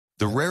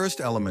The rarest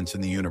elements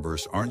in the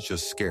universe aren't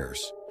just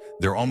scarce,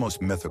 they're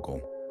almost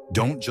mythical.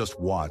 Don't just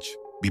watch,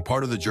 be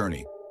part of the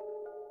journey.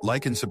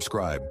 Like and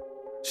subscribe.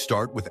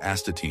 Start with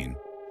astatine,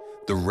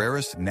 the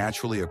rarest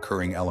naturally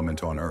occurring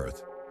element on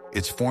Earth.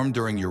 It's formed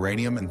during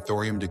uranium and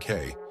thorium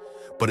decay,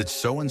 but it's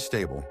so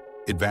unstable,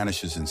 it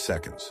vanishes in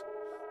seconds.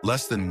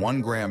 Less than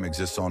 1 gram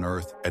exists on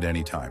Earth at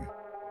any time.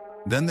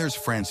 Then there's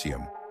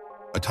francium,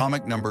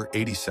 atomic number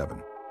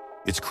 87.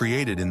 It's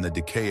created in the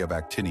decay of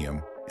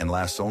actinium and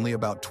lasts only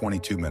about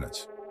 22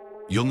 minutes.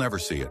 You'll never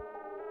see it,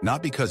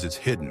 not because it's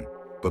hidden,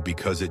 but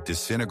because it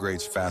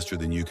disintegrates faster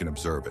than you can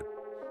observe it.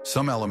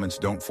 Some elements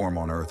don't form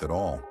on Earth at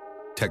all.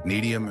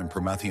 Technetium and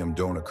promethium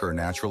don't occur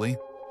naturally.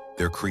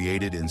 They're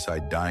created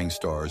inside dying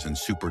stars and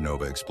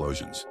supernova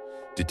explosions,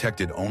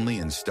 detected only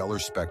in stellar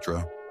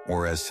spectra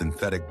or as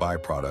synthetic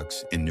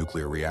byproducts in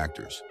nuclear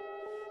reactors.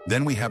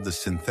 Then we have the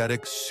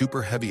synthetic,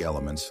 super-heavy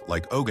elements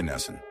like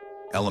Oganesson,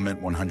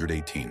 element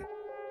 118.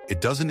 It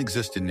doesn't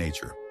exist in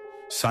nature.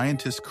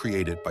 Scientists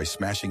create it by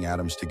smashing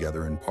atoms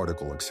together in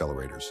particle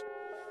accelerators.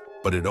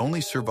 But it only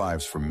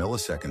survives for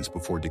milliseconds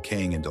before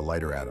decaying into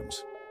lighter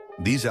atoms.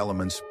 These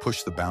elements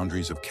push the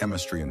boundaries of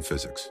chemistry and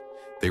physics.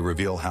 They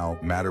reveal how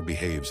matter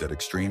behaves at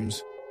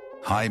extremes: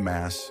 high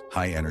mass,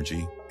 high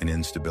energy, and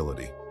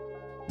instability.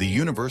 The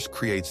universe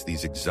creates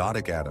these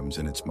exotic atoms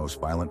in its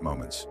most violent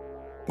moments,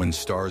 when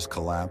stars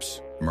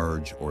collapse,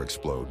 merge, or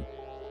explode.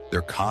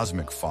 They're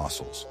cosmic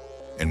fossils,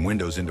 and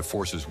windows into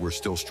forces we're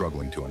still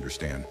struggling to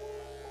understand.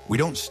 We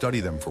don't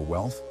study them for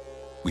wealth,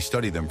 we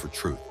study them for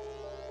truth.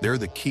 They're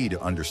the key to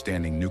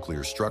understanding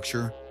nuclear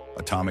structure,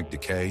 atomic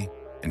decay,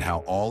 and how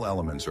all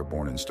elements are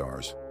born in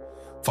stars.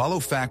 Follow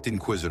Fact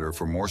Inquisitor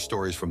for more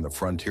stories from the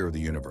frontier of the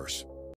universe.